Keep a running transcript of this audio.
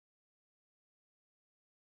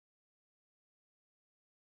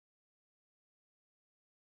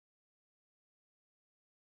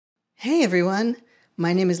Hey everyone,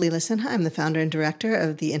 my name is Leela Sinha. I'm the founder and director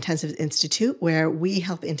of the Intensives Institute, where we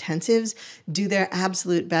help intensives do their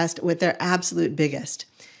absolute best with their absolute biggest.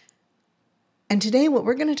 And today what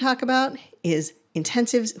we're going to talk about is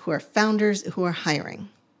intensives who are founders who are hiring.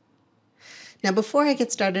 Now, before I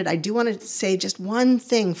get started, I do want to say just one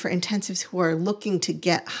thing for intensives who are looking to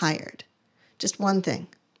get hired. Just one thing.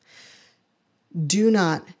 Do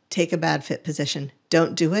not take a bad fit position.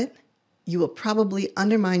 Don't do it. You will probably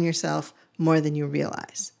undermine yourself more than you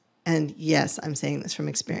realize. And yes, I'm saying this from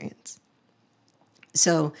experience.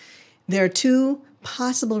 So there are two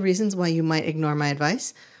possible reasons why you might ignore my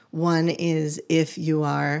advice. One is if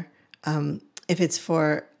it's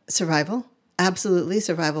for survival, absolutely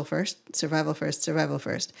survival first, survival first, survival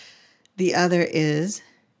first. The other is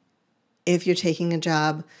if you're taking a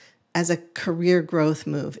job as a career growth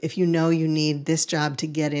move. If you know you need this job to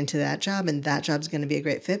get into that job and that job's going to be a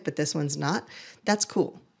great fit, but this one's not, that's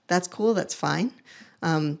cool. That's cool. That's fine.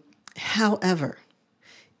 However,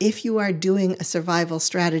 if you are doing a survival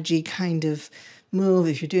strategy kind of move,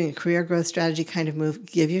 if you're doing a career growth strategy kind of move,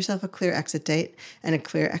 give yourself a clear exit date and a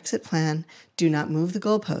clear exit plan. Do not move the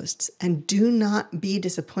goalposts, and do not be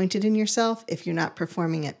disappointed in yourself if you're not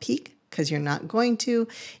performing at peak, because you're not going to,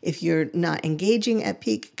 if you're not engaging at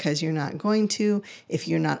peak, because you're not going to, if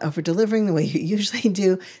you're not over-delivering the way you usually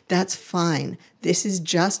do, that's fine. This is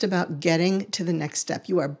just about getting to the next step.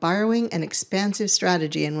 You are borrowing an expansive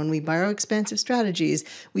strategy, and when we borrow expansive strategies,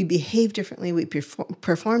 we behave differently, we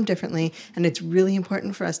perform differently, and it's really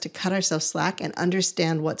important for us to cut ourselves slack and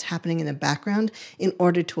understand what's happening in the background in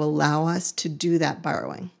order to allow us to do that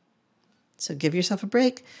borrowing. So give yourself a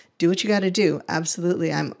break. Do what you got to do.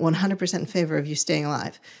 Absolutely. I'm 100% in favor of you staying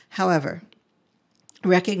alive. However,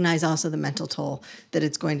 recognize also the mental toll that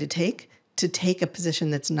it's going to take a position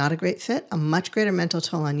that's not a great fit, a much greater mental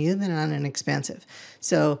toll on you than on an expansive.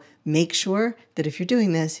 So make sure that if you're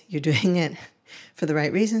doing this, you're doing it for the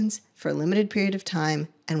right reasons, for a limited period of time,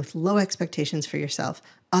 and with low expectations for yourself,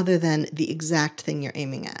 other than the exact thing you're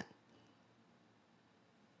aiming at.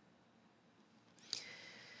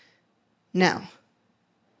 Now,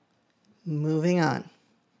 moving on.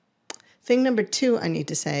 Thing number 2 I need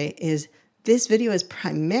to say is this video is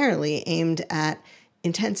primarily aimed at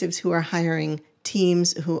intensives who are hiring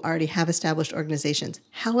teams who already have established organizations.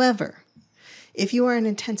 However, if you are an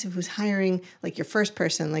intensive who's hiring like your first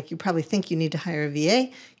person, like you probably think you need to hire a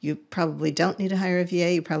VA, you probably don't need to hire a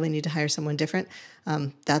VA, you probably need to hire someone different.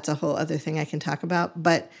 That's a whole other thing I can talk about.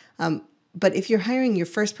 But if you're hiring your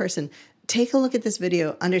first person, take a look at this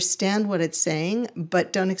video, understand what it's saying,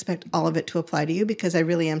 but don't expect all of it to apply to you, because I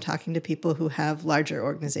really am talking to people who have larger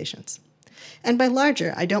organizations. And by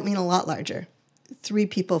larger, I don't mean a lot larger. 3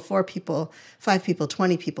 people, 4 people, 5 people,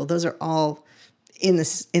 20 people, those are all in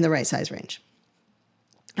the right size range.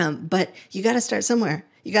 But you got to start somewhere.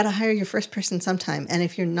 You got to hire your first person sometime. And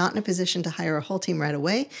if you're not in a position to hire a whole team right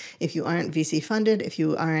away, if you aren't VC funded, if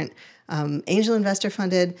you aren't angel investor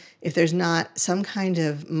funded, if there's not some kind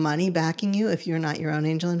of money backing you, if you're not your own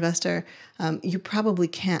angel investor, you probably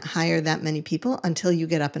can't hire that many people until you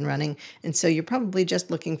get up and running. And so you're probably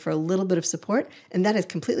just looking for a little bit of support, and that is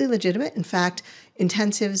completely legitimate. In fact,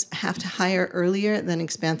 intensives have to hire earlier than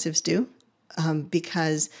expansives do,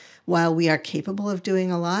 because while we are capable of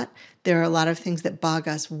doing a lot, there are a lot of things that bog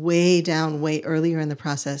us way down, way earlier in the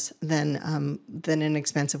process than an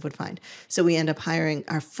expensive would find. So we end up hiring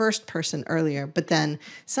our first person earlier. But then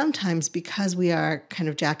sometimes, because we are kind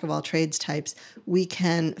of jack of all trades types, we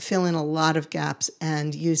can fill in a lot of gaps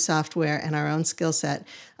and use software and our own skill set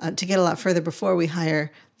to get a lot further before we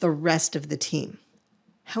hire the rest of the team.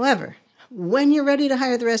 However, when you're ready to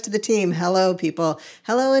hire the rest of the team, hello, people.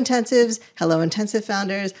 Hello, intensives. Hello, intensive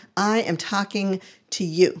founders. I am talking to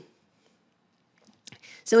you.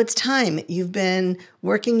 So it's time. You've been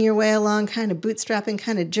working your way along, kind of bootstrapping,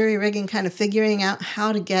 kind of jury-rigging, kind of figuring out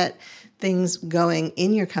how to get things going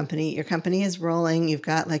in your company. Your company is rolling. You've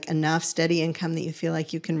got like enough steady income that you feel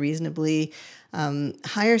like you can reasonably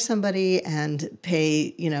hire somebody and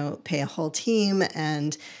pay a whole team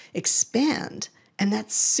and expand. And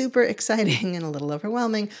that's super exciting and a little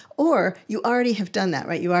overwhelming. Or you already have done that,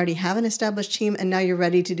 right? You already have an established team, and now you're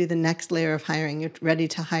ready to do the next layer of hiring. You're ready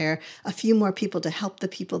to hire a few more people to help the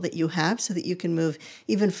people that you have so that you can move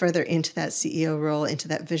even further into that CEO role, into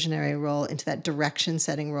that visionary role, into that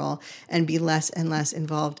direction-setting role, and be less and less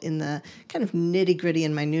involved in the kind of nitty-gritty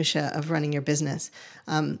and minutia of running your business,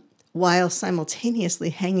 while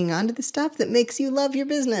simultaneously hanging on to the stuff that makes you love your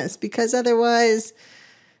business, because otherwise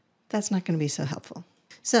that's not going to be so helpful.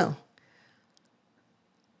 So,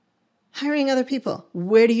 hiring other people,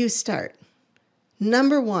 where do you start?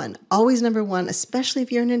 Number one, always number one, especially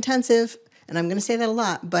if you're an intensive, and I'm going to say that a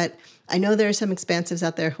lot, but I know there are some expansives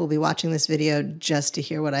out there who will be watching this video just to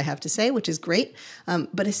hear what I have to say, which is great.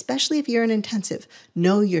 But especially if you're an intensive,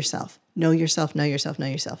 know yourself. Know yourself, know yourself, know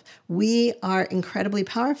yourself. We are incredibly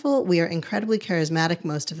powerful. We are incredibly charismatic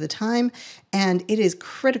most of the time. And it is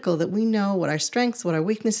critical that we know what our strengths, what our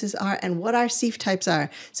weaknesses are, and what our SIEF types are.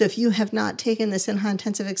 So if you have not taken the Sinha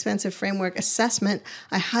Intensive Expansive Framework Assessment,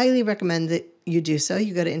 I highly recommend that you do so.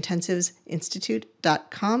 You go to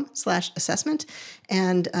intensivesinstitute.com/assessment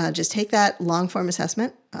and just take that long form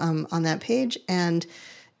assessment on that page, and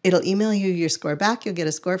it'll email you your score back. You'll get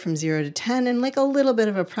a score from 0 to 10 and like a little bit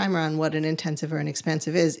of a primer on what an intensive or an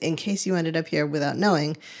expansive is in case you ended up here without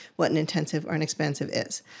knowing what an intensive or an expansive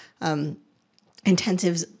is.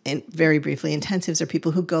 Intensives, and very briefly, intensives are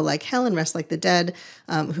people who go like hell and rest like the dead,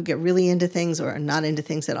 who get really into things or are not into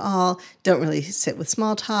things at all, don't really sit with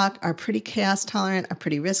small talk, are pretty chaos tolerant, are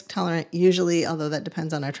pretty risk tolerant, usually, although that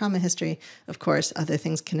depends on our trauma history. Of course, other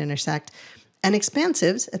things can intersect. And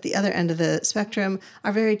expansives, at the other end of the spectrum,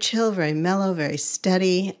 are very chill, very mellow, very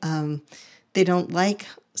steady. They don't like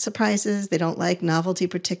surprises. They don't like novelty,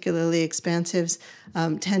 particularly. Expansives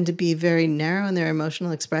tend to be very narrow in their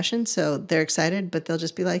emotional expression. So they're excited, but they'll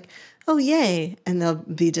just be like, oh, yay. And they'll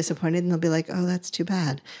be disappointed and they'll be like, oh, that's too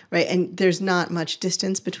bad. Right. And there's not much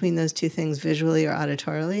distance between those two things visually or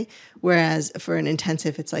auditorily. Whereas for an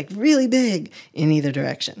intensive, it's like really big in either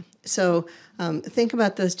direction. So think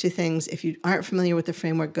about those two things. If you aren't familiar with the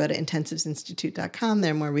framework, go to intensivesinstitute.com.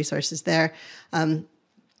 There are more resources there.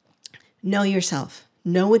 Know yourself.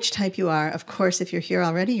 Know which type you are. Of course, if you're here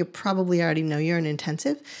already, you probably already know you're an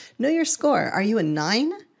intensive. Know your score. Are you a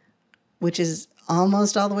 9, which is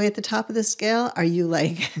almost all the way at the top of the scale? Are you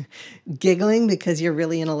like giggling because you're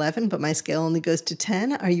really an 11, but my scale only goes to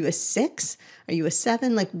 10? Are you a 6? Are you a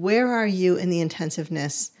 7? Like, where are you in the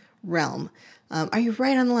intensiveness realm? Are you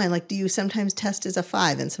right on the line? Like, do you sometimes test as a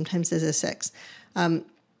 5 and sometimes as a 6?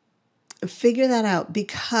 Figure that out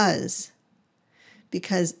because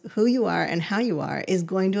who you are and how you are is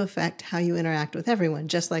going to affect how you interact with everyone,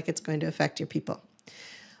 just like it's going to affect your people.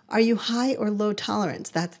 Are you high or low tolerance?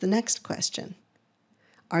 That's the next question.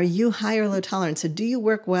 Are you high or low tolerance? So do you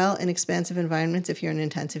work well in expansive environments if you're an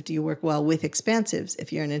intensive? Do you work well with expansives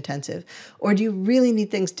if you're an intensive? Or do you really need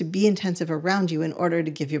things to be intensive around you in order to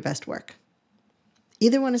give your best work?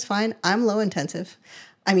 Either one is fine. I'm low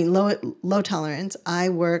tolerance. I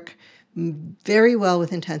work very well with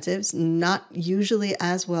intensives, not usually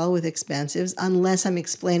as well with expansives unless I'm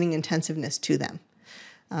explaining intensiveness to them.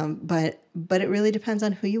 But it really depends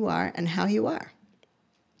on who you are and how you are.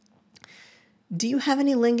 Do you have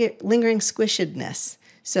any lingering squishedness?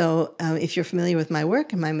 So if you're familiar with my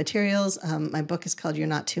work and my materials, my book is called You're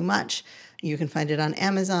Not Too Much. You can find it on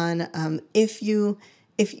Amazon. If you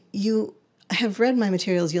have read my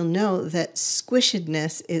materials, you'll know that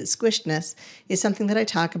squishedness is something that I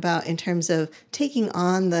talk about in terms of taking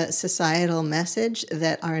on the societal message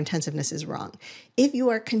that our intensiveness is wrong. If you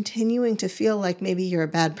are continuing to feel like maybe you're a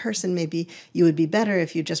bad person, maybe you would be better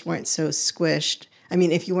if you just weren't so squished.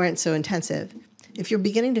 If you weren't so intensive. If you're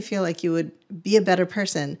beginning to feel like you would be a better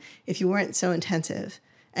person if you weren't so intensive,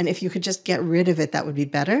 and if you could just get rid of it, that would be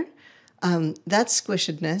better. That's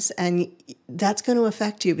squishedness, and that's going to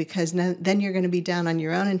affect you because then you're going to be down on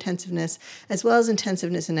your own intensiveness as well as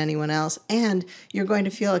intensiveness in anyone else, and you're going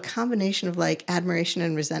to feel a combination of like admiration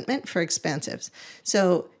and resentment for expansives.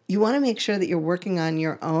 So you want to make sure that you're working on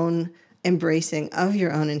your own embracing of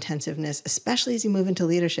your own intensiveness, especially as you move into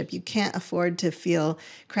leadership. You can't afford to feel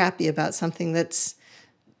crappy about something that's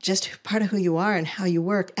just part of who you are and how you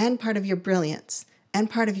work and part of your brilliance. And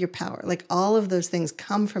part of your power. Like all of those things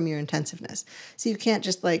come from your intensiveness. So you can't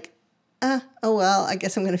just like, oh, well, I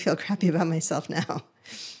guess I'm going to feel crappy about myself now.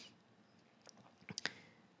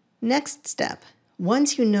 Next step.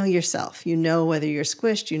 Once you know yourself, you know whether you're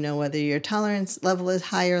squished, you know whether your tolerance level is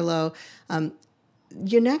high or low.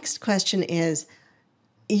 Your next question is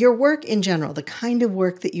your work in general, the kind of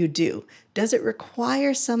work that you do. Does it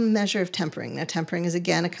require some measure of tempering? Now, tempering is,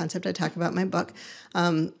 again, a concept I talk about in my book.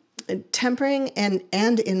 Tempering and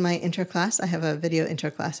in my intro class, I have a video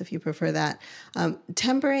intro class if you prefer that.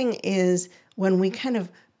 Tempering is when we kind of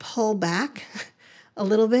pull back a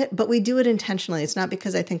little bit, but we do it intentionally. It's not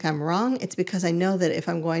because I think I'm wrong. It's because I know that if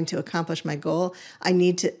I'm going to accomplish my goal, I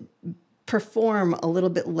need to perform a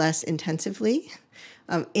little bit less intensively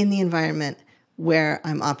in the environment where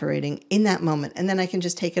I'm operating in that moment. And then I can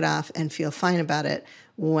just take it off and feel fine about it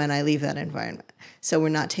when I leave that environment. So we're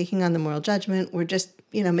not taking on the moral judgment. We're just,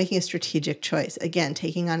 making a strategic choice. Again,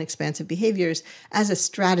 taking on expansive behaviors as a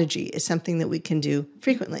strategy is something that we can do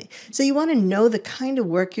frequently. So you want to know the kind of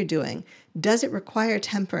work you're doing. Does it require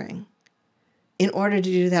tempering in order to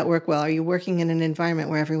do that work well? Are you working in an environment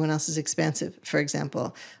where everyone else is expansive, for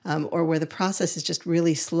example, or where the process is just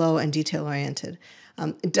really slow and detail-oriented?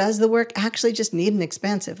 Does the work actually just need an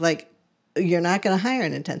expansive? Like, you're not going to hire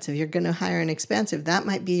an intensive. You're going to hire an expansive. That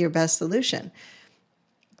might be your best solution.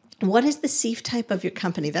 What is the SIEF type of your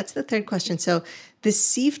company? That's the third question. So the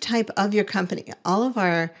SIEF type of your company, all of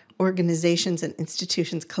our organizations and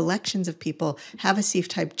institutions, collections of people have a SIEF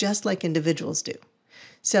type just like individuals do.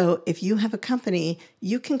 So if you have a company,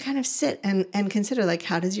 you can kind of sit and consider, like,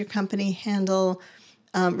 how does your company handle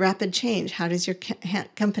rapid change? How does your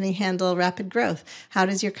company handle rapid growth? How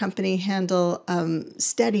does your company handle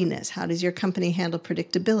steadiness? How does your company handle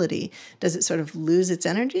predictability? Does it sort of lose its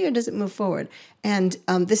energy or does it move forward? And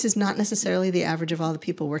this is not necessarily the average of all the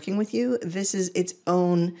people working with you. This is its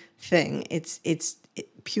own thing. It's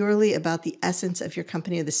purely about the essence of your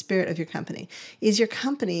company or the spirit of your company. Is your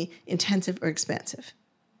company intensive or expansive?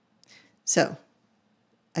 So,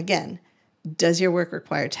 again, does your work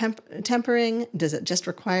require tempering? Does it just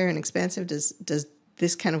require an expansive? Does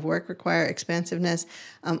this kind of work require expansiveness?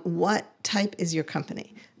 What type is your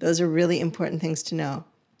company? Those are really important things to know.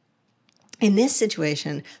 In this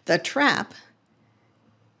situation, the trap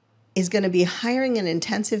is going to be hiring an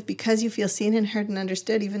intensive because you feel seen and heard and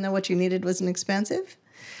understood, even though what you needed was an expansive.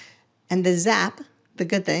 And the zap, the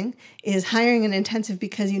good thing, is hiring an intensive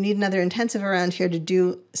because you need another intensive around here to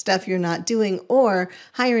do stuff you're not doing, or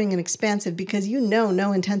hiring an expansive because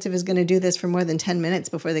no intensive is going to do this for more than 10 minutes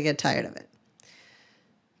before they get tired of it.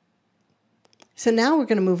 So now we're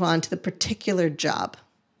going to move on to the particular job.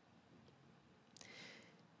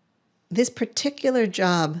 This particular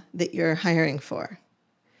job that you're hiring for,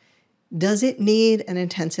 does it need an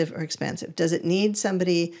intensive or expansive? Does it need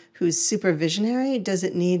somebody who's super visionary? Does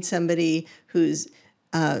it need somebody who's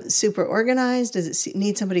super organized? Does it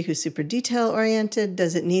need somebody who's super detail-oriented?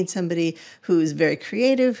 Does it need somebody who's very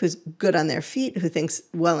creative, who's good on their feet, who thinks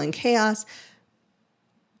well in chaos?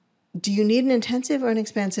 Do you need an intensive or an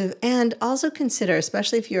expansive? And also consider,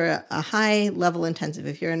 especially if you're a high-level intensive,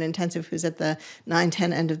 if you're an intensive who's at the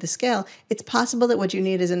 9-10 end of the scale, it's possible that what you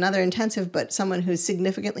need is another intensive, but someone who's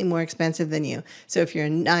significantly more expansive than you. So if you're a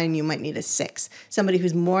 9, you might need a 6. Somebody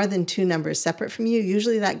who's more than 2 numbers separate from you.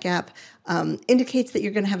 Usually that gap indicates that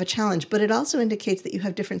you're going to have a challenge, but it also indicates that you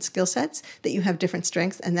have different skill sets, that you have different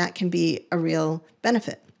strengths, and that can be a real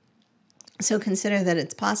benefit. So consider that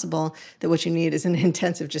it's possible that what you need is an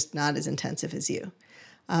intensive, just not as intensive as you.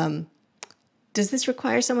 Does this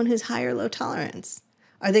require someone who's high or low tolerance?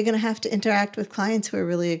 Are they going to have to interact with clients who are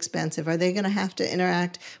really expansive? Are they going to have to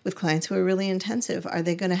interact with clients who are really intensive? Are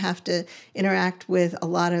they going to have to interact with a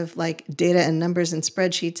lot of like data and numbers and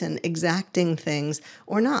spreadsheets and exacting things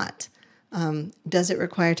or not? Does it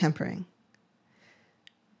require tempering?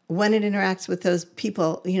 When it interacts with those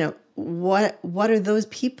people, what are those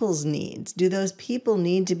people's needs? Do those people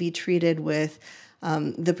need to be treated with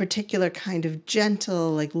the particular kind of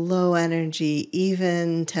gentle, like low energy,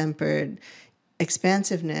 even-tempered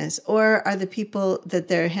expansiveness? Or are the people that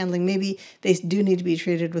they're handling, maybe they do need to be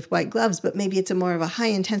treated with white gloves, but maybe it's a more of a high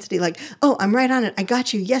intensity, like, oh, I'm right on it. I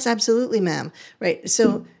got you. Yes, absolutely, ma'am. Right.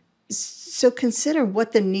 So consider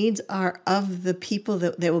what the needs are of the people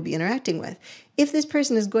that they will be interacting with. If this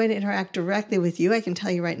person is going to interact directly with you, I can tell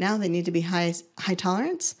you right now they need to be high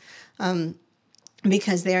tolerance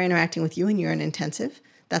because they are interacting with you and you're an intensive.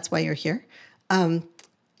 That's why you're here. And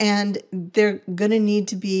they're going to need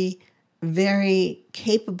to be very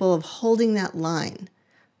capable of holding that line.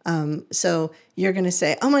 So you're going to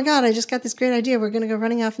say, oh my God, I just got this great idea. We're going to go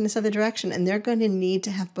running off in this other direction. And they're going to need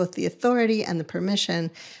to have both the authority and the permission,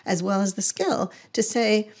 as well as the skill to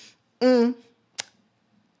say,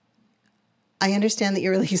 I understand that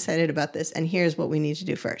you're really excited about this, and here's what we need to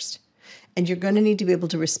do first. And you're going to need to be able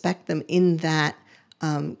to respect them in that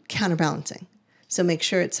counterbalancing. So make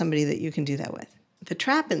sure it's somebody that you can do that with. The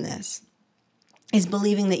trap in this is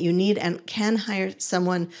believing that you need and can hire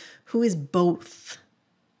someone who is both,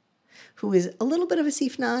 who is a little bit of a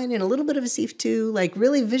SIEF-9 and a little bit of a SIEF-2, like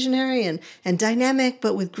really visionary and dynamic,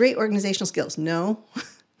 but with great organizational skills. No,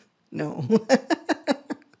 no.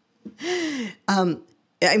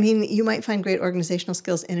 I mean, you might find great organizational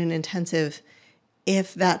skills in an intensive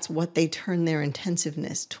if that's what they turn their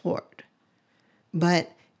intensiveness toward.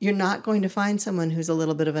 But you're not going to find someone who's a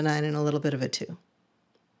little bit of a 9 and a little bit of a 2.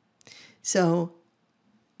 So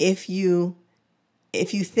if you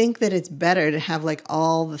if you think that it's better to have like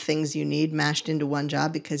all the things you need mashed into one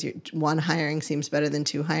job because one hiring seems better than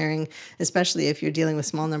two hiring, especially if you're dealing with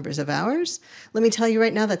small numbers of hours, let me tell you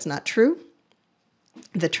right now, that's not true.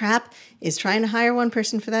 The trap is trying to hire one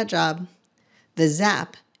person for that job. The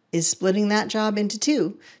zap is splitting that job into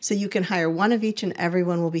two so you can hire one of each and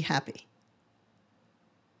everyone will be happy.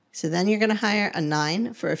 So then you're going to hire a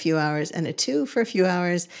 9 for a few hours and a 2 for a few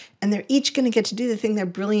hours, and they're each going to get to do the thing they're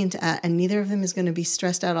brilliant at, and neither of them is going to be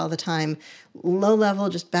stressed out all the time, low level,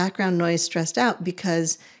 just background noise stressed out,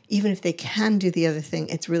 because even if they can do the other thing,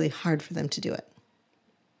 it's really hard for them to do it.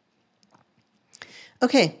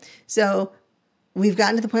 Okay, so we've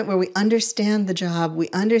gotten to the point where we understand the job, we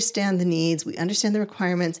understand the needs, we understand the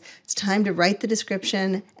requirements. It's time to write the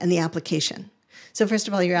description and the application. So first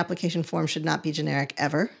of all, your application form should not be generic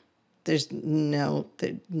ever. Just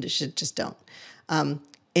don't.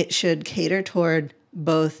 It should cater toward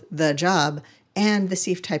both the job and the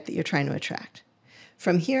SIEF type that you're trying to attract.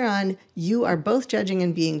 From here on, you are both judging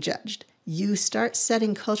and being judged. You start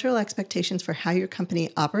setting cultural expectations for how your company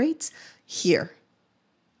operates here.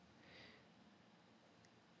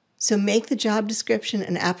 So make the job description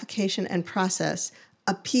and application and process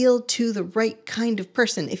appeal to the right kind of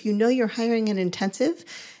person. If you know you're hiring an intensive,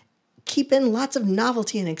 keep in lots of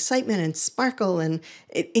novelty and excitement and sparkle, and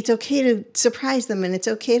it's okay to surprise them, and it's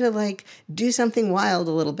okay to like do something wild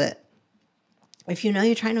a little bit. If you know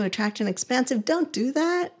you're trying to attract an expansive, don't do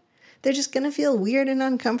that. They're just going to feel weird and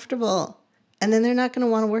uncomfortable. And then they're not going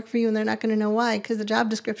to want to work for you, and they're not going to know why, because the job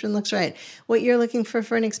description looks right. What you're looking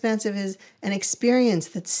for an expansive is an experience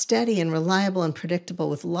that's steady and reliable and predictable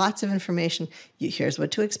with lots of information. Here's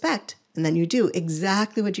what to expect. And then you do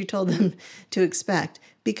exactly what you told them to expect,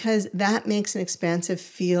 because that makes an expansive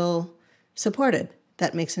feel supported.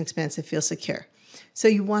 That makes an expansive feel secure. So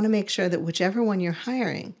you want to make sure that whichever one your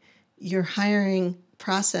hiring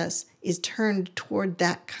process is turned toward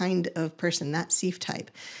that kind of person, that SIEF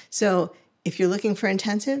type. So if you're looking for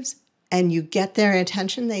intensives and you get their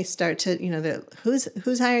attention, they start to,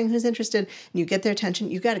 who's hiring, who's interested, and you get their attention,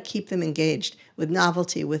 you got to keep them engaged with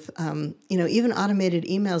novelty, with, even automated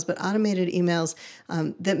emails, but automated emails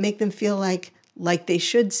that make them feel like they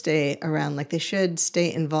should stay around, like they should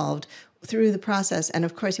stay involved through the process. And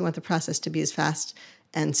of course, you want the process to be as fast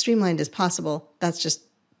and streamlined as possible. That's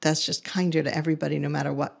just kinder to everybody, no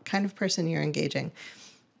matter what kind of person you're engaging.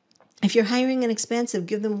 If you're hiring an expansive,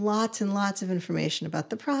 give them lots and lots of information about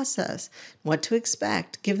the process, what to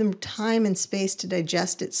expect. Give them time and space to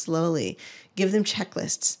digest it slowly. Give them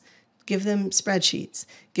checklists. Give them spreadsheets.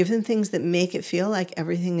 Give them things that make it feel like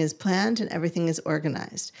everything is planned and everything is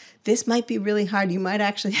organized. This might be really hard. You might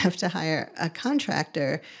actually have to hire a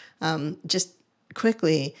contractor just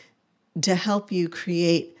quickly to help you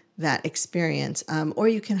create that experience. Or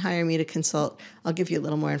you can hire me to consult. I'll give you a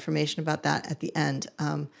little more information about that at the end.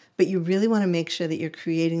 But you really want to make sure that you're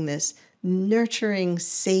creating this nurturing,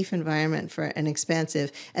 safe environment for an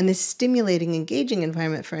expansive and this stimulating, engaging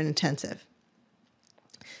environment for an intensive.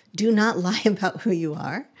 Do not lie about who you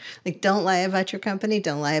are. Like, don't lie about your company.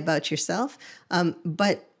 Don't lie about yourself.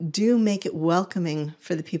 But do make it welcoming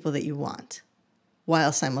for the people that you want,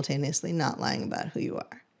 while simultaneously not lying about who you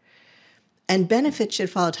are. And benefits should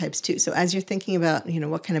follow types too. So as you're thinking about,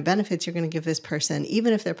 what kind of benefits you're going to give this person,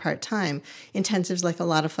 even if they're part-time, intensives like a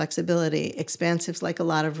lot of flexibility, expansives like a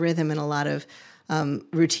lot of rhythm and a lot of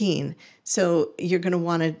routine. So you're going to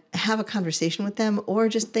want to have a conversation with them or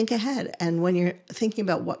just think ahead. And when you're thinking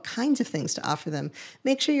about what kinds of things to offer them,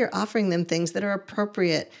 make sure you're offering them things that are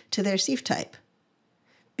appropriate to their SIEF type.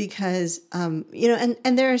 Because, and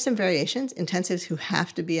there are some variations. Intensives who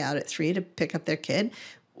have to be out at 3 to pick up their kid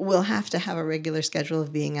will have to have a regular schedule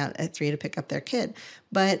of being out at 3 to pick up their kid.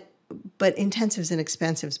 But intensives and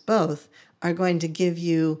expansives both are going to give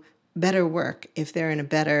you better work if they're in a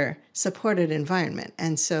better supported environment.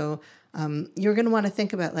 And so you're going to want to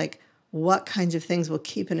think about what kinds of things will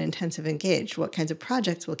keep an intensive engaged, what kinds of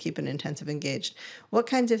projects will keep an intensive engaged, what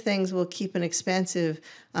kinds of things will keep an expansive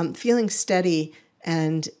feeling steady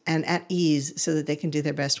and at ease so that they can do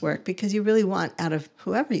their best work, because you really want, out of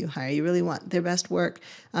whoever you hire, you really want their best work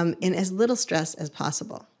in as little stress as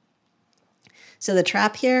possible. So the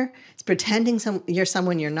trap here is pretending you're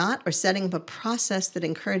someone you're not, or setting up a process that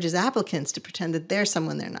encourages applicants to pretend that they're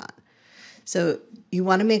someone they're not. So you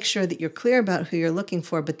want to make sure that you're clear about who you're looking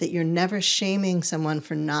for, but that you're never shaming someone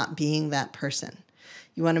for not being that person.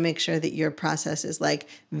 You want to make sure that your process is like,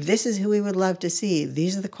 this is who we would love to see.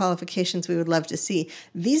 These are the qualifications we would love to see.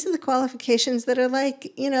 These are the qualifications that are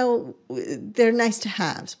they're nice to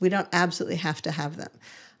have. We don't absolutely have to have them.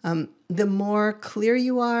 The more clear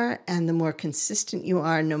you are and the more consistent you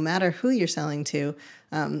are, no matter who you're selling to,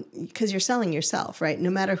 because you're selling yourself, right? No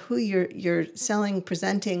matter who you're selling,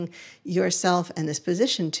 presenting yourself and this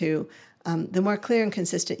position to, the more clear and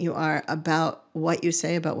consistent you are about what you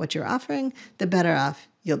say, about what you're offering, the better off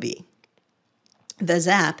you'll be. The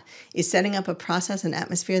ZAP is setting up a process and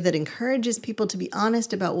atmosphere that encourages people to be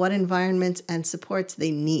honest about what environments and supports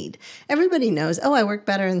they need. Everybody knows, oh, I work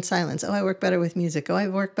better in silence. Oh, I work better with music. Oh, I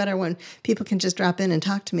work better when people can just drop in and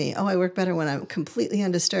talk to me. Oh, I work better when I'm completely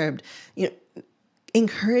undisturbed.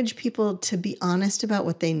 Encourage people to be honest about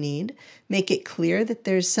what they need. Make it clear that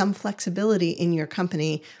there's some flexibility in your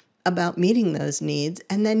company about meeting those needs.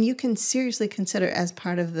 And then you can seriously consider, as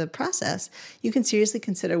part of the process, you can seriously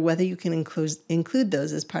consider whether you can include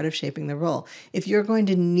those as part of shaping the role. If you're going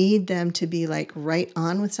to need them to be like right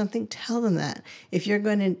on with something, tell them that. If you're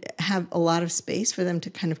going to have a lot of space for them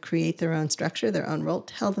to kind of create their own structure, their own role,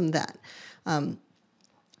 tell them that.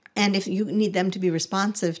 And if you need them to be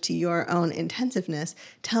responsive to your own intensiveness,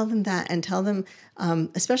 tell them that, and tell them,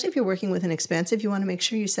 especially if you're working with an expansive, you want to make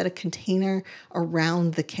sure you set a container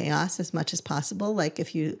around the chaos as much as possible. Like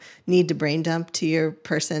if you need to brain dump to your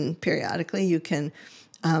person periodically, you can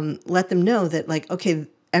let them know that, like, okay,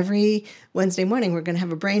 every Wednesday morning, we're going to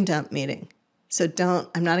have a brain dump meeting. So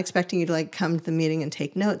I'm not expecting you to like come to the meeting and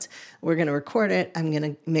take notes. We're going to record it. I'm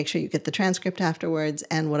going to make sure you get the transcript afterwards.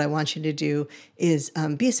 And what I want you to do is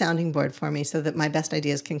be a sounding board for me so that my best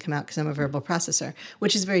ideas can come out, because I'm a verbal processor,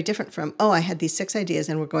 which is very different from, oh, I had these 6 ideas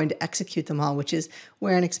and we're going to execute them all, which is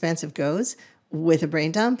where an expansive goes with a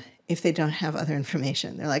brain dump if they don't have other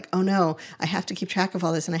information. They're like, oh no, I have to keep track of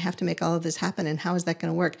all this and I have to make all of this happen. And how is that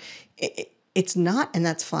going to work? It's not, and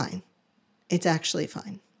that's fine. It's actually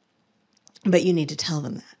fine. But you need to tell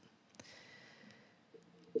them that.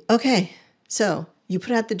 Okay, so you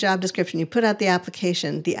put out the job description, you put out the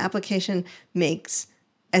application. The application makes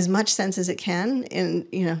as much sense as it can.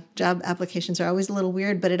 And, job applications are always a little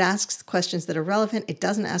weird, but it asks questions that are relevant. It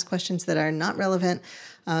doesn't ask questions that are not relevant.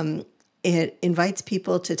 It invites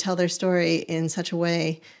people to tell their story in such a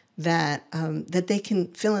way that they can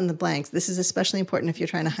fill in the blanks. This is especially important if you're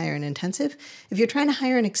trying to hire an intensive. If you're trying to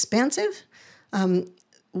hire an expansive,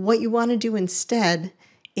 what you want to do instead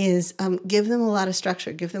is give them a lot of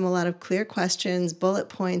structure, give them a lot of clear questions, bullet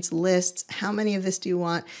points, lists. How many of this do you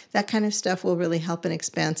want? That kind of stuff will really help an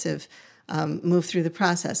expansive move through the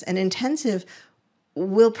process. An intensive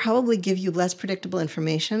will probably give you less predictable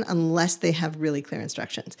information unless they have really clear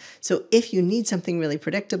instructions. So if you need something really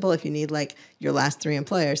predictable, if you need like your last 3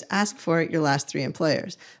 employers, ask for your last 3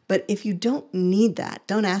 employers. But if you don't need that,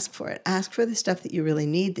 don't ask for it. Ask for the stuff that you really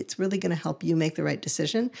need that's really going to help you make the right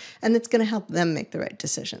decision and that's going to help them make the right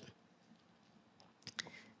decision.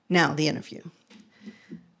 Now, the interview.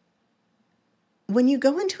 When you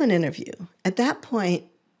go into an interview, at that point,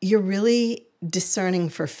 you're really discerning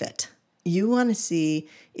for fit. You want to see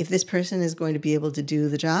if this person is going to be able to do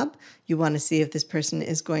the job. You want to see if this person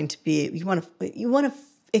is going to be, you want to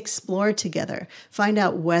explore together, find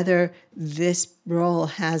out whether this role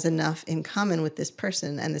has enough in common with this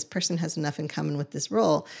person and this person has enough in common with this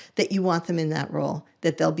role that you want them in that role,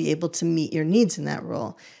 that they'll be able to meet your needs in that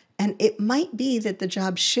role. And it might be that the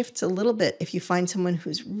job shifts a little bit if you find someone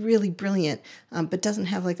who's really brilliant, but doesn't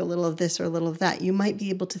have like a little of this or a little of that. You might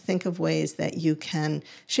be able to think of ways that you can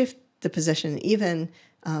shift the position, even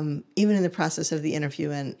in the process of the interview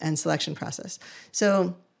and selection process.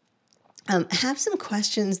 So have some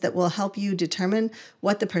questions that will help you determine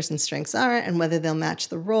what the person's strengths are and whether they'll match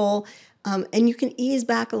the role. And you can ease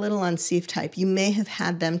back a little on SIEF type. You may have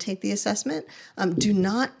had them take the assessment. Do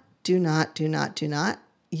not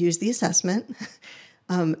use the assessment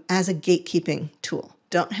as a gatekeeping tool.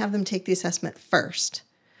 Don't have them take the assessment first,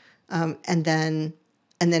 and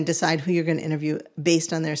then decide who you're going to interview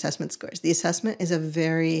based on their assessment scores. The assessment is a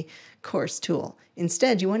very coarse tool.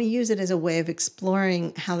 Instead, you want to use it as a way of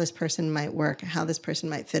exploring how this person might work, how this person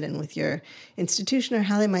might fit in with your institution, or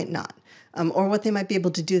how they might not, or what they might be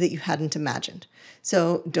able to do that you hadn't imagined.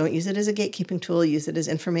 So don't use it as a gatekeeping tool. Use it as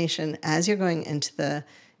information as you're going into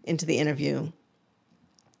the interview.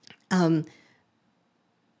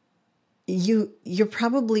 You're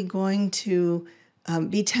probably going to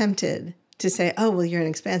be tempted to say, oh, well, you're an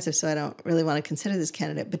expansive, so I don't really want to consider this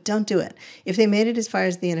candidate, but don't do it. If they made it as far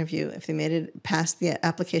as the interview, if they made it past the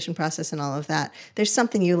application process and all of that, there's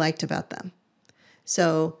something you liked about them.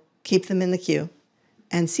 So keep them in the queue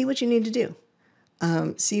and see what you need to do.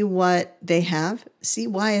 See what they have, see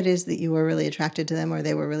why it is that you were really attracted to them or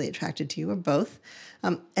they were really attracted to you or both.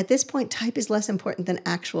 At this point, type is less important than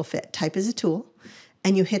actual fit. Type is a tool,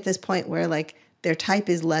 and you hit this point where like their type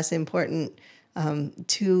is less important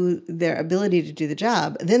to their ability to do the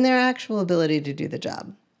job than their actual ability to do the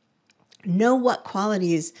job. Know what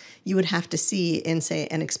qualities you would have to see in, say,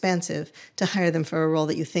 an expansive to hire them for a role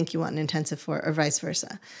that you think you want an intensive for, or vice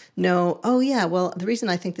versa. Know, oh yeah, well, the reason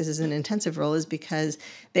I think this is an intensive role is because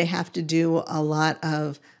they have to do a lot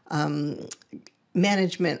of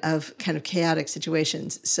management of kind of chaotic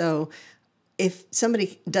situations. So if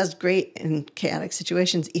somebody does great in chaotic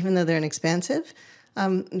situations, even though they're an expansive,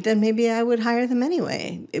 then maybe I would hire them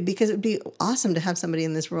anyway, because it would be awesome to have somebody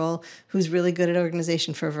in this role who's really good at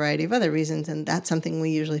organization for a variety of other reasons, and that's something we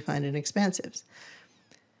usually find in expansives.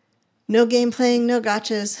 No game playing, no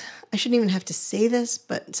gotchas. I shouldn't even have to say this,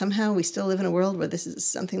 but somehow we still live in a world where this is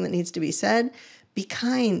something that needs to be said. Be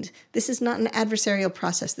kind. This is not an adversarial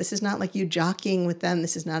process. This is not like you jockeying with them.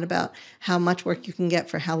 This is not about how much work you can get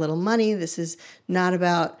for how little money. This is not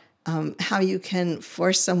about how you can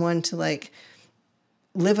force someone to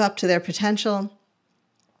live up to their potential.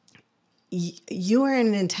 You are in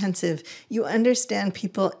an intensive. You understand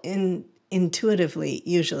people intuitively,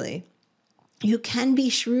 usually. You can be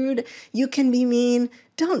shrewd. You can be mean.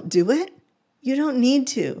 Don't do it. You don't need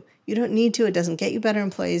to. You don't need to. It doesn't get you better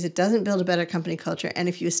employees. It doesn't build a better company culture. And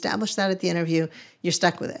if you establish that at the interview, you're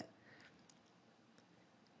stuck with it.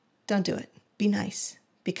 Don't do it. Be nice.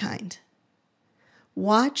 Be kind.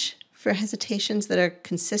 Watch for hesitations that are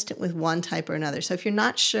consistent with one type or another. So if you're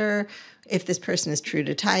not sure if this person is true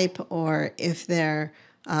to type, or if you're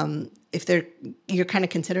kind of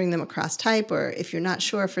considering them across type, or if you're not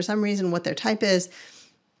sure for some reason what their type is,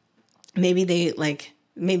 maybe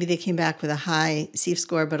they came back with a high SIEF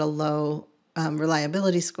score but a low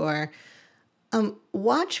reliability score.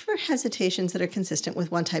 Watch for hesitations that are consistent with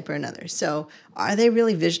one type or another. So are they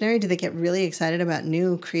really visionary? Do they get really excited about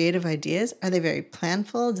new creative ideas? Are they very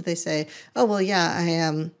planful? Do they say, oh, well,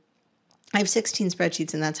 yeah, I have 16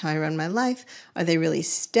 spreadsheets and that's how I run my life? Are they really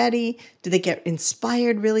steady? Do they get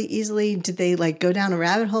inspired really easily? Do they go down a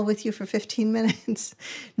rabbit hole with you for 15 minutes?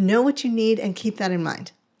 Know what you need and keep that in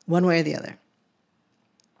mind, one way or the other.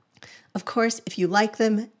 Of course, if you like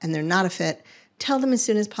them and they're not a fit, tell them as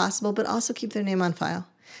soon as possible, but also keep their name on file.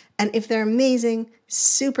 And if they're amazing,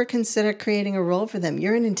 super consider creating a role for them.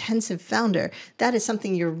 You're an intensive founder. That is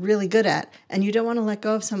something you're really good at, and you don't want to let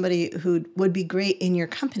go of somebody who would be great in your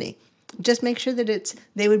company. Just make sure that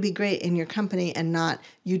they would be great in your company and not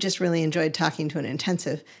you just really enjoyed talking to an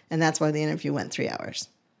intensive, and that's why the interview went 3 hours.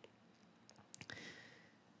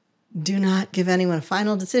 Do not give anyone a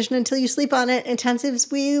final decision until you sleep on it. Intensives,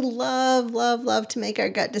 we love, love, love to make our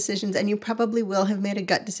gut decisions, and you probably will have made a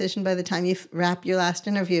gut decision by the time you wrap your last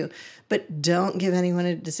interview. But don't give anyone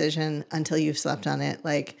a decision until you've slept on it.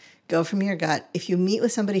 Go from your gut. If you meet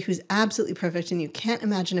with somebody who's absolutely perfect and you can't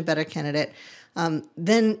imagine a better candidate,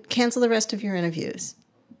 then cancel the rest of your interviews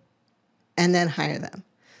and then hire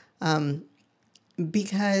them.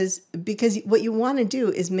 Because what you want to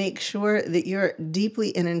do is make sure that you're deeply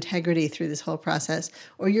in integrity through this whole process,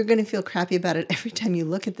 or you're going to feel crappy about it every time you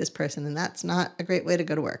look at this person, and that's not a great way to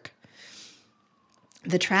go to work.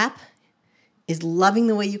 The trap is loving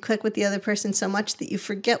the way you click with the other person so much that you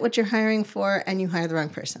forget what you're hiring for and you hire the wrong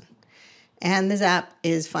person. And the zap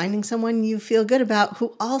is finding someone you feel good about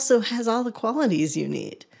who also has all the qualities you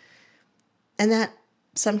need. And that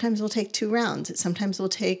sometimes will take 2 rounds. It sometimes will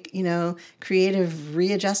take, creative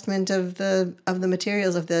readjustment of the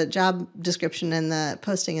materials of the job description and the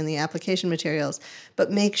posting and the application materials.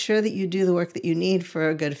 But make sure that you do the work that you need for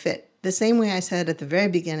a good fit. The same way I said at the very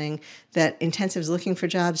beginning that intensives looking for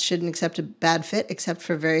jobs shouldn't accept a bad fit except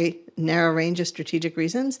for a very narrow range of strategic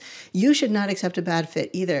reasons, you should not accept a bad fit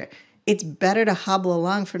either. It's better to hobble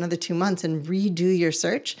along for another 2 months and redo your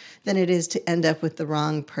search than it is to end up with the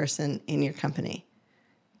wrong person in your company.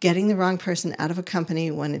 Getting the wrong person out of a company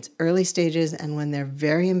when it's early stages and when they're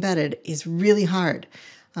very embedded is really hard,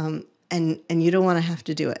 and you don't want to have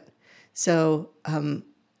to do it. So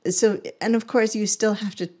and of course you still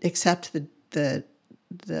have to accept the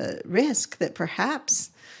risk that perhaps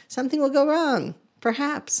something will go wrong,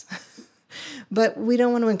 perhaps, but we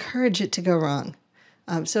don't want to encourage it to go wrong.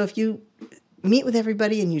 So if you meet with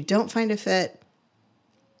everybody and you don't find a fit,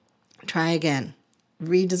 try again,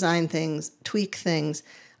 redesign things, tweak things.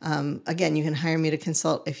 Again, you can hire me to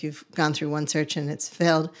consult if you've gone through one search and it's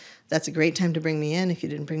failed. That's a great time to bring me in if you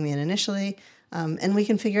didn't bring me in initially. And we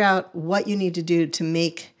can figure out what you need to do to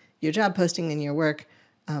make your job posting and your work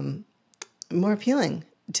more appealing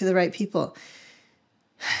to the right people.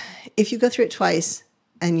 If you go through it twice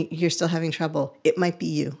and you're still having trouble, it might be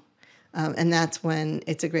you. And that's when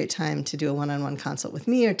it's a great time to do a one-on-one consult with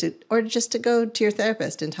me, or just to go to your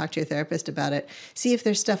therapist and talk to your therapist about it. See if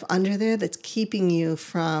there's stuff under there that's keeping you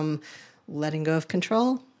from letting go of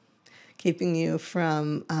control, keeping you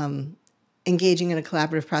from engaging in a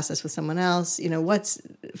collaborative process with someone else,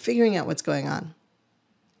 figuring out what's going on.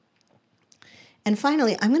 And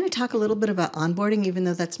finally, I'm going to talk a little bit about onboarding, even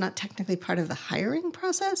though that's not technically part of the hiring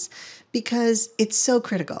process, because it's so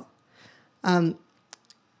critical.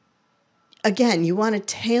 Again, you want to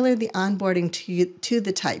tailor the onboarding to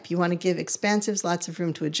the type. You want to give expansives lots of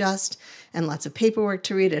room to adjust and lots of paperwork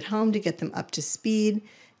to read at home to get them up to speed.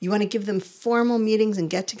 You want to give them formal meetings and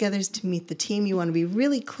get-togethers to meet the team. You want to be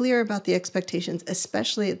really clear about the expectations,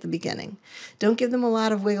 especially at the beginning. Don't give them a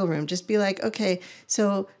lot of wiggle room. Just be like, okay,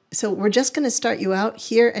 so we're just going to start you out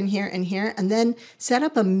here and here and here, and then set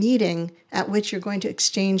up a meeting at which you're going to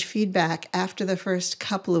exchange feedback after the first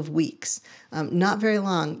couple of weeks. Not very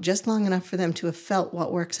long, just long enough for them to have felt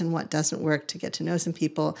what works and what doesn't work, to get to know some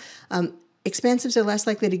people. Expansives are less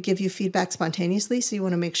likely to give you feedback spontaneously, so you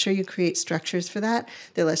want to make sure you create structures for that.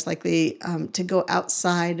 They're less likely to go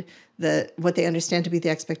outside what they understand to be the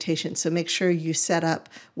expectation. So make sure you set up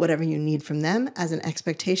whatever you need from them as an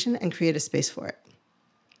expectation and create a space for it.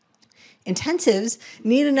 Intensives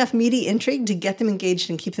need enough meaty intrigue to get them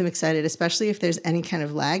engaged and keep them excited, especially if there's any kind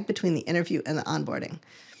of lag between the interview and the onboarding.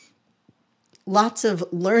 Lots of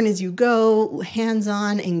learn as you go,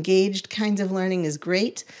 hands-on, engaged kinds of learning is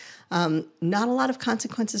great. Not a lot of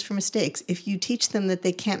consequences for mistakes. If you teach them that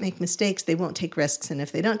they can't make mistakes, they won't take risks. And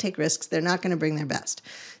if they don't take risks, they're not going to bring their best.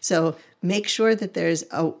 So make sure that there's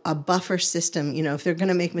a buffer system. If they're going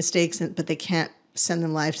to make mistakes, but they can't send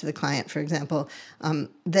them live to the client, for example,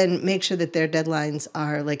 then make sure that their deadlines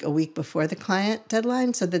are like a week before the client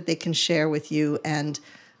deadline so that they can share with you and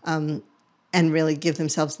really give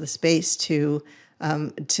themselves the space to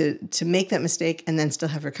make that mistake and then still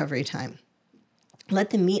have recovery time.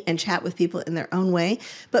 Let them meet and chat with people in their own way,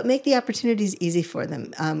 but make the opportunities easy for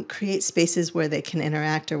them. Create spaces where they can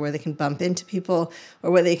interact or where they can bump into people or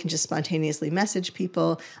where they can just spontaneously message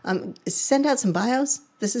people. Send out some bios.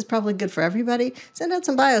 This is probably good for everybody. Send out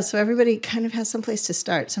some bios so everybody kind of has some place to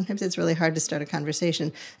start. Sometimes it's really hard to start a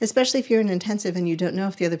conversation, especially if you're an intensive and you don't know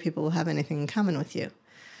if the other people will have anything in common with you.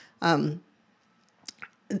 The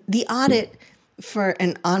audit for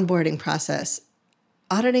an onboarding process.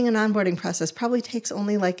 Auditing an onboarding process probably takes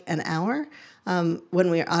only like an hour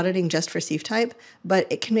when we're auditing just for SIEF type, but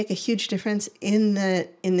it can make a huge difference in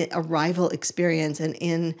the arrival experience and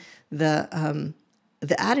in the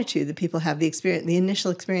attitude that people have, the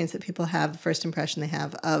initial experience that people have, the first impression they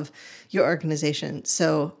have of your organization.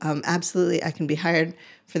 So absolutely, I can be hired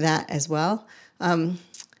for that as well.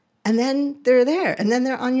 And then they're there, and then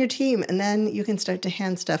they're on your team, and then you can start to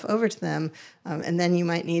hand stuff over to them, and then you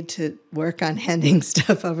might need to work on handing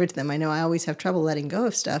stuff over to them. I know I always have trouble letting go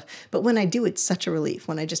of stuff, but when I do, it's such a relief.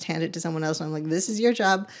 When I just hand it to someone else, and I'm like, this is your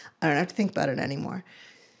job. I don't have to think about it anymore.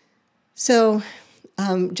 So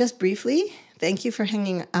just briefly, thank you for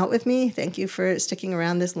hanging out with me. Thank you for sticking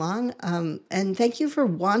around this long, and thank you for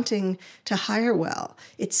wanting to hire well.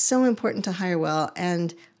 It's so important to hire well,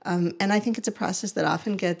 and I think it's a process that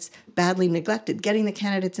often gets badly neglected. Getting the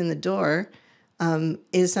candidates in the door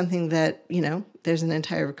is something that, there's an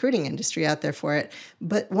entire recruiting industry out there for it.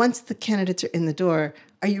 But once the candidates are in the door,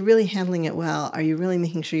 are you really handling it well? Are you really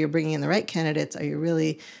making sure you're bringing in the right candidates? Are you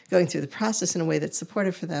really going through the process in a way that's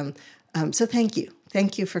supportive for them? So thank you.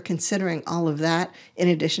 Thank you for considering all of that in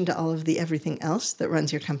addition to all of the everything else that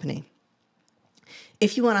runs your company.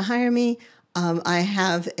 If you want to hire me, I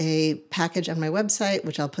have a package on my website,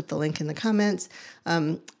 which I'll put the link in the comments.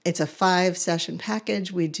 It's a 5-session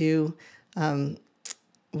package. We do a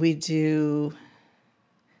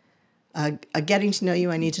getting to know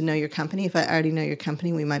you. I need to know your company. If I already know your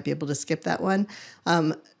company, we might be able to skip that one.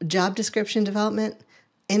 Job description development,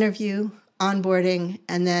 interview, onboarding,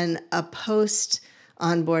 and then a post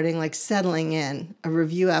onboarding, like settling in, a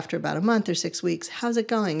review after about a month or 6 weeks. How's it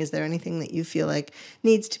going? Is there anything that you feel like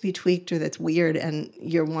needs to be tweaked or that's weird and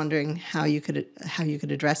you're wondering how you could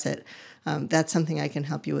address it? That's something I can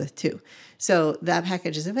help you with too. So that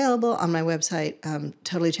package is available on my website.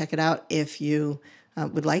 Totally check it out if you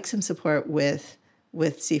would like some support with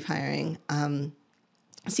SIEF hiring.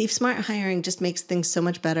 SIEF-Smart hiring just makes things so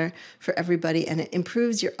much better for everybody, and it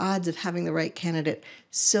improves your odds of having the right candidate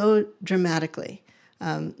so dramatically.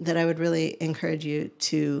 That I would really encourage you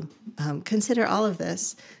to consider all of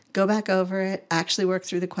this. Go back over it, actually work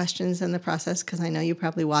through the questions and the process, because I know you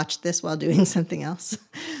probably watched this while doing something else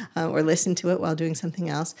or listened to it while doing something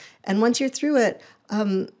else. And once you're through it,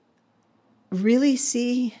 really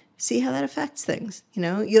see how that affects things.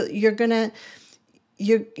 You're gonna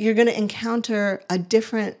encounter a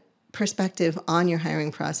different perspective on your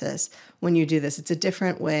hiring process when you do this. It's a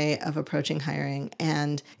different way of approaching hiring,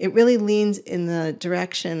 and it really leans in the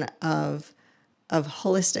direction of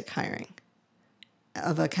holistic hiring,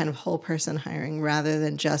 of a kind of whole person hiring rather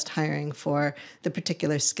than just hiring for the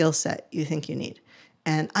particular skill set you think you need.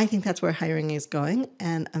 And I think that's where hiring is going,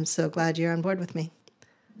 and I'm so glad you're on board with me.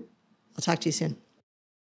 I'll talk to you soon.